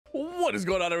What is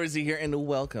going on, everybody here, and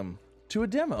welcome to a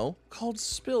demo called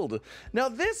Spilled. Now,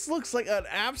 this looks like an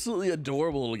absolutely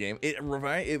adorable little game. It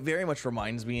very much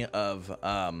reminds me of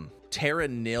Terra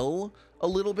Nil a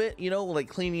little bit, you know, like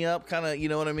cleaning up, kind of, you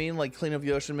know what I mean? Like cleaning up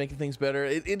the ocean, making things better.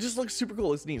 It just looks super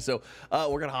cool. It's neat. So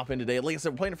we're going to hop in today. Like I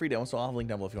said, we're playing a free demo, so I'll have a link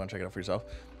down below if you want to check it out for yourself.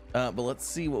 But let's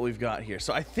see what we've got here.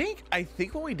 So I think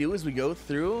what we do is we go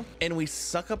through and we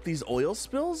suck up these oil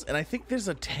spills, and I think there's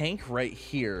a tank right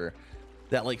here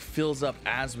that like fills up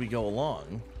as we go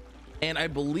along. And I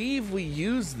believe we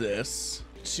use this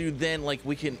to then like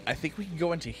I think we can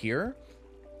go into here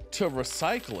to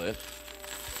recycle it,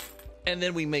 and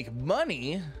then we make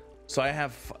money. So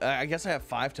I guess I have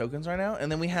 5 tokens right now, and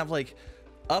then we have like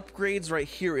upgrades right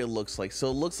here, it looks like. So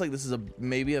it looks like this is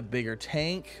maybe a bigger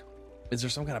tank. Is there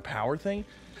some kind of power thing?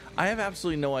 I have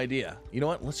absolutely no idea. You know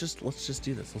what? Let's just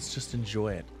do this. Let's just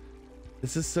enjoy it.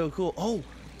 This is so cool. Oh,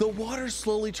 the water's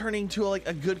slowly turning to like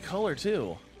a good color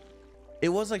too. It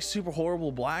was like super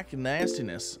horrible black and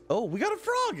nastiness. Oh, we got a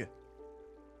frog.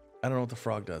 I don't know what the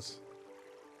frog does.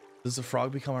 Does the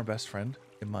frog become our best friend?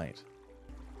 It might.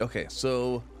 Okay,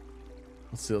 so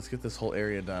let's see. Let's get this whole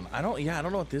area done. I don't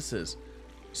know what this is.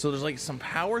 So there's like some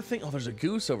power thing. Oh, there's a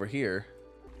goose over here.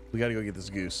 We gotta go get this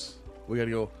goose. We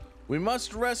gotta go. We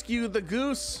must rescue the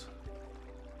goose.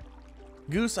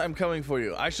 Goose, I'm coming for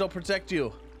you. I shall protect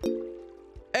you.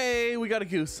 Hey, we got a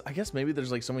goose. I guess maybe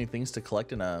there's like so many things to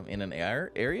collect in an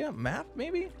area map,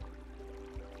 maybe.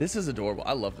 This is adorable.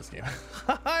 I love this game.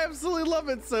 I absolutely love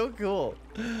it. So cool.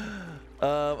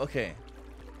 Okay,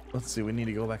 let's see. We need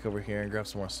to go back over here and grab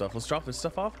some more stuff. Let's drop this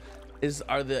stuff off.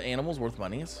 Are the animals worth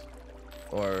monies?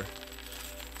 Or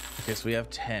okay, so we have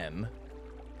 10.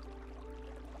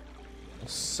 We'll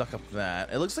suck up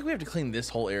that. It looks like we have to clean this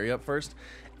whole area up first,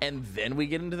 and then we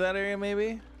get into that area,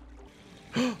 maybe.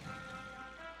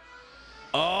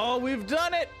 Oh, we've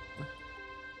done it.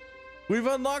 We've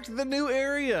unlocked the new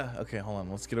area. Okay, hold on.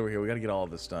 Let's get over here. We got to get all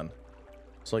of this done.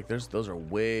 So like those are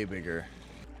way bigger.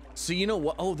 So you know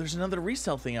what? Oh, there's another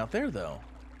resell thing out there though.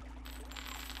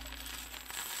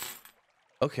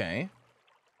 Okay.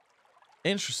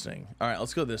 Interesting. All right,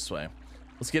 let's go this way.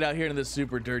 Let's get out here into this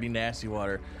super dirty, nasty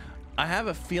water. I have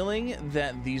a feeling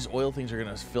that these oil things are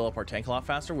going to fill up our tank a lot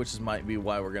faster, which might be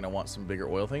why we're going to want some bigger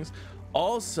oil things.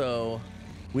 Also,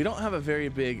 we don't have a very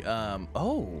big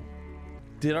oh,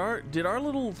 did our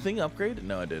little thing upgrade?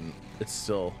 No, it didn't. It's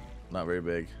still not very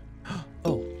big.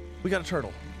 Oh, we got a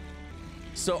turtle.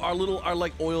 So our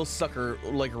like oil sucker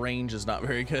like range is not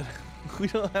very good. We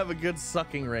don't have a good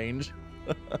sucking range.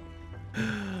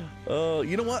 Oh,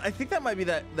 you know what? I think that might be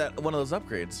that one of those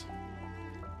upgrades.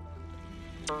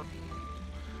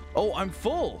 Oh, I'm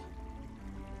full.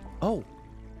 Oh,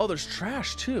 there's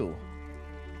trash too.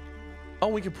 Oh,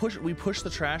 we push the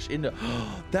trash into.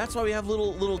 That's why we have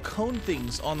little cone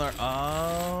things on our.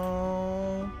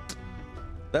 Oh,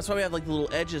 that's why we have like the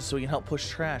little edges so we can help push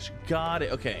trash. Got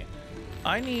it. Okay,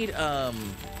 I need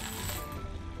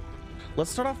let's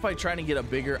start off by trying to get a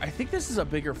bigger. I think this is a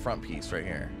bigger front piece right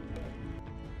here.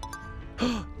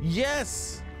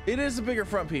 Yes, it is a bigger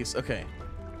front piece. Okay,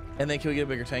 and then can we get a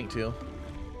bigger tank too?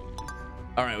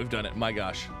 All right, we've done it. My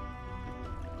gosh.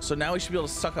 So now we should be able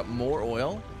to suck up more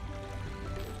oil.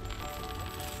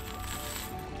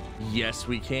 Yes,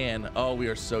 we can. Oh, we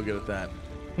are so good at that.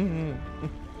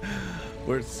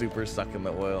 We're super sucking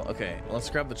the oil. Okay, let's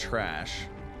grab the trash.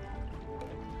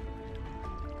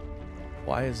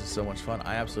 Why is this so much fun?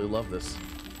 I absolutely love this.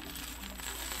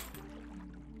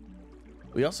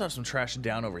 We also have some trash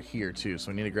down over here too,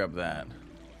 so we need to grab that.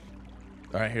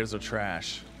 All right, here's the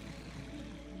trash.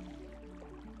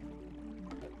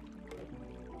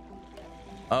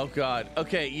 Oh God.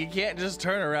 Okay, you can't just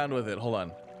turn around with it. Hold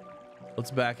on. Let's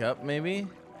back up, maybe.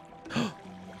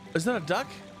 Is that a duck?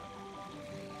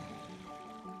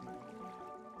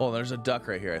 Oh, there's a duck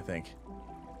right here, I think.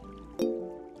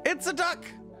 It's a duck!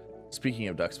 Speaking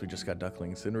of ducks, we just got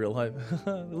ducklings in real life.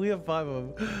 We have 5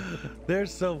 of them. They're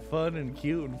so fun and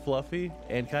cute and fluffy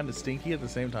and kind of stinky at the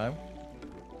same time.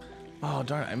 Oh,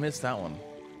 darn it, I missed that one.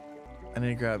 I need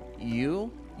to grab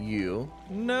you.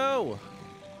 No!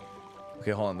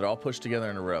 Okay, hold on. They're all pushed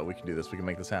together in a row. We can do this. We can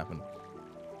make this happen.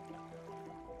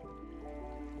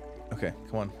 Okay,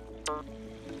 come on.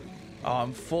 Oh,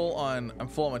 I'm full on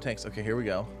my tanks. Okay, here we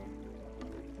go.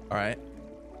 All right.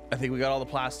 I think we got all the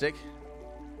plastic.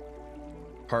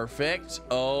 Perfect.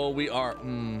 Oh, we are.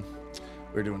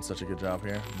 We're doing such a good job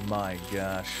here. My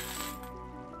gosh.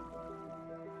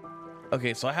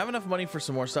 Okay, so I have enough money for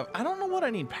some more stuff. I don't know what I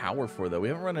need power for though. We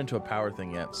haven't run into a power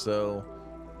thing yet, so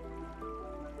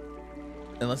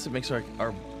unless it makes our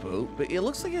boat, but it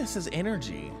looks like it says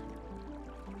energy.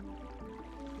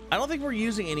 I don't think we're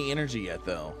using any energy yet,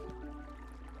 though.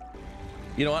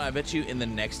 You know what? I bet you in the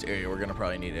next area we're gonna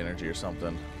probably need energy or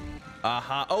something.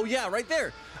 Aha. Oh yeah, right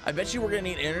there. I bet you we're gonna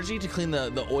need energy to clean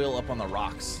the oil up on the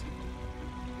rocks.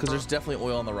 Because there's definitely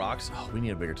oil on the rocks. Oh, we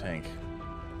need a bigger tank.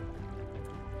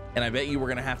 And I bet you we're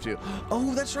gonna have to.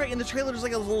 Oh, that's right. In the trailer, there's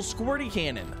like a little squirty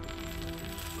cannon.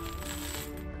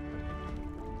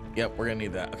 Yep, we're gonna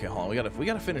need that. Okay, hold on. We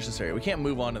gotta finish this area. We can't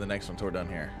move on to the next one until we're done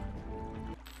here.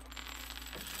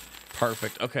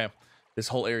 Perfect. Okay, this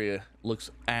whole area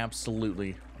looks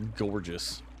absolutely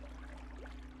gorgeous.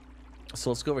 So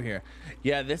let's go over here.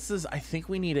 Yeah, this is. I think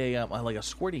we need a like a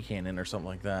squirty cannon or something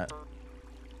like that.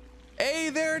 Hey,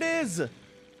 there it is.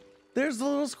 There's the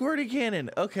little squirty cannon.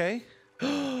 Okay.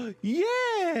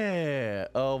 Yeah.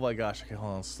 Oh my gosh. Okay,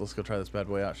 hold on. Let's go try this bad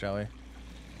boy out, shall we?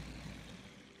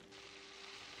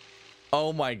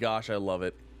 Oh my gosh, I love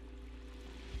it.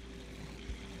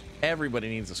 Everybody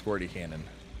needs a squirty cannon.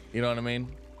 You know what I mean?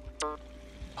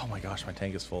 Oh my gosh, my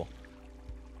tank is full.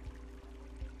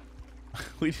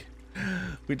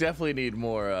 We definitely need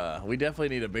more. We definitely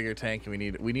need a bigger tank,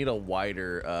 and we need a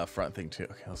wider front thing too.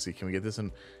 Okay, let's see. Can we get this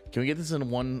in? Can we get this in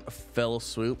one fell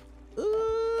swoop?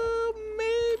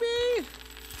 Maybe.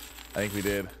 I think we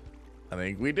did. I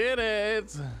think we did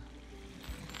it.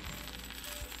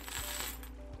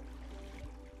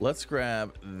 Let's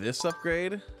grab this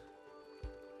upgrade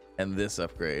and this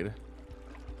upgrade.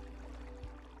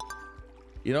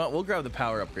 You know what? We'll grab the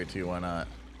power upgrade too. Why not?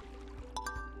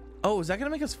 Oh, is that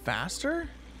gonna make us faster?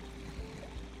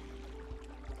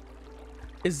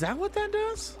 Is that what that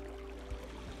does?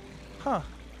 Huh.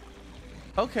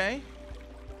 Okay.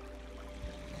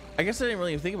 I guess I didn't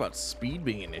really think about speed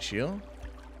being an issue.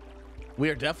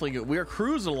 We are definitely good. We are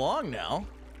cruising along now.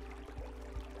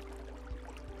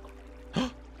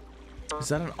 Is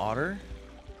that an otter?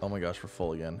 Oh my gosh, we're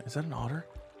full again. Is that an otter?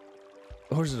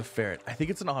 Or is it a ferret? I think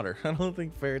it's an otter. I don't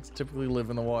think ferrets typically live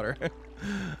in the water.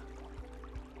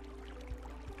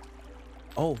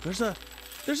 Oh, there's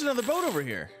another boat over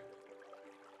here.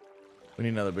 We need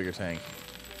another bigger tank.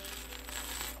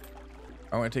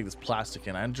 I'm gonna take this plastic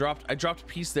in. I dropped a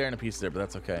piece there and a piece there, but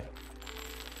that's okay.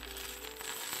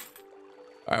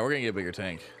 All right, we're gonna get a bigger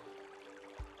tank.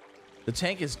 The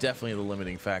tank is definitely the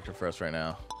limiting factor for us right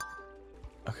now.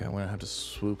 Okay, I'm gonna have to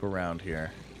swoop around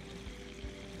here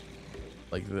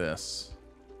like this,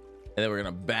 and then we're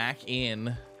gonna back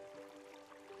in,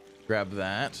 grab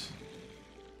that.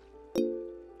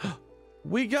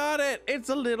 We got it. It's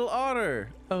a little otter.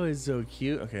 Oh, it's so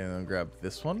cute. Okay, and then grab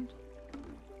this one,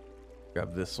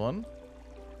 grab this one,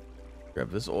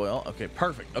 grab this oil. Okay,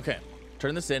 perfect. Okay,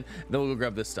 turn this in, then we'll go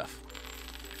grab this stuff.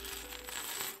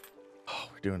 Oh,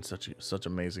 we're doing such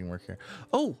amazing work here.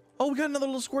 Oh, we got another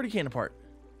little squirty cannon part.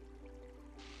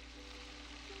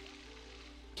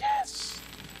 Yes.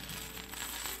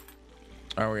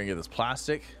 All right, we're gonna get this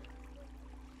plastic,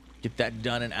 get that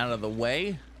done and out of the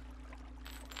way.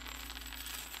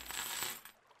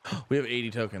 We have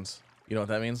 80 tokens. You know what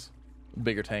that means?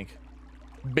 Bigger tank.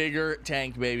 Bigger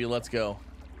tank, baby. Let's go. Oh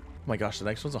my gosh, the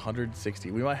next one's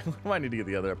 160. We might need to get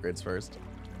the other upgrades first.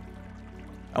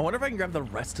 I wonder if I can grab the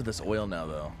rest of this oil now,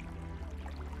 though.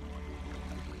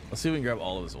 Let's see if we can grab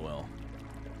all of this oil,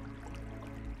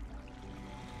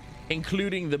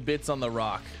 including the bits on the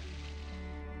rock.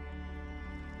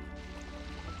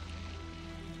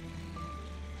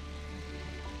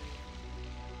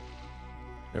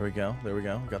 There we go. There we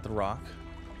go. We got the rock.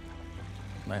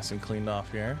 Nice and cleaned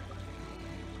off here.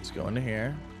 Let's go into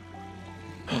here.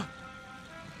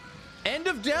 End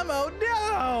of demo.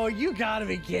 No, you gotta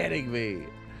be kidding me.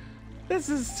 This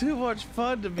is too much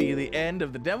fun to be the end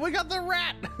of the demo. We got the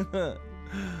rat.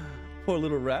 Poor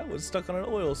little rat was stuck on an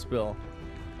oil spill.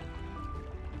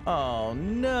 Oh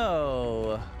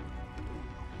no.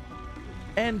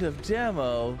 End of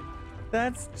demo.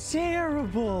 That's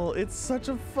terrible. It's such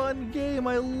a fun game.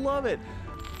 I love it.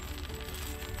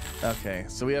 Okay,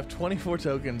 so we have 24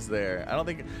 tokens there. I don't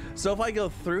think so. If I go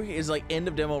through, is like end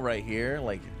of demo right here,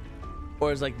 like,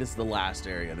 or is like this the last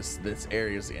area? This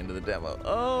area is the end of the demo.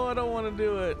 Oh, I don't want to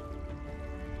do it.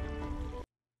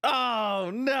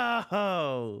 Oh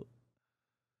no!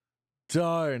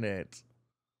 Darn it.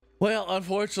 Well,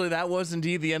 unfortunately, that was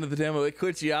indeed the end of the demo. It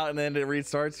quits you out and then it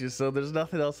restarts you, so there's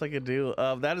nothing else I can do.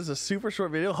 That is a super short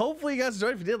video. Hopefully you guys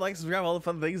enjoyed. If you did, like, subscribe, all the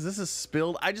fun things. This is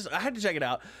Spilled. I had to check it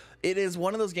out. it is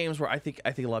one of those games where I think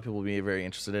a lot of people will be very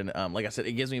interested in. Like I said,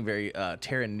 it gives me very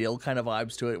Terra Nil kind of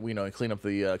vibes to it. You know, clean up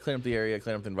the area,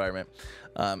 clean up the environment,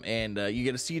 and you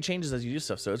get to see changes as you do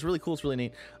stuff. So it's really cool. It's really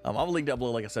neat. I'll link down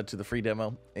below, like I said, to the free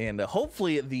demo, and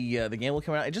hopefully the game will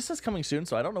come out. It just says coming soon,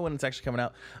 so I don't know when it's actually coming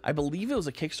out. I believe it was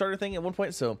a Kickstarter thing at one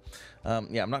point. So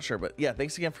yeah, I'm not sure, but yeah,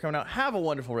 thanks again for coming out. Have a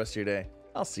wonderful rest of your day.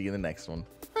 I'll see you in the next one.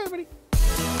 Bye,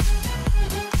 everybody.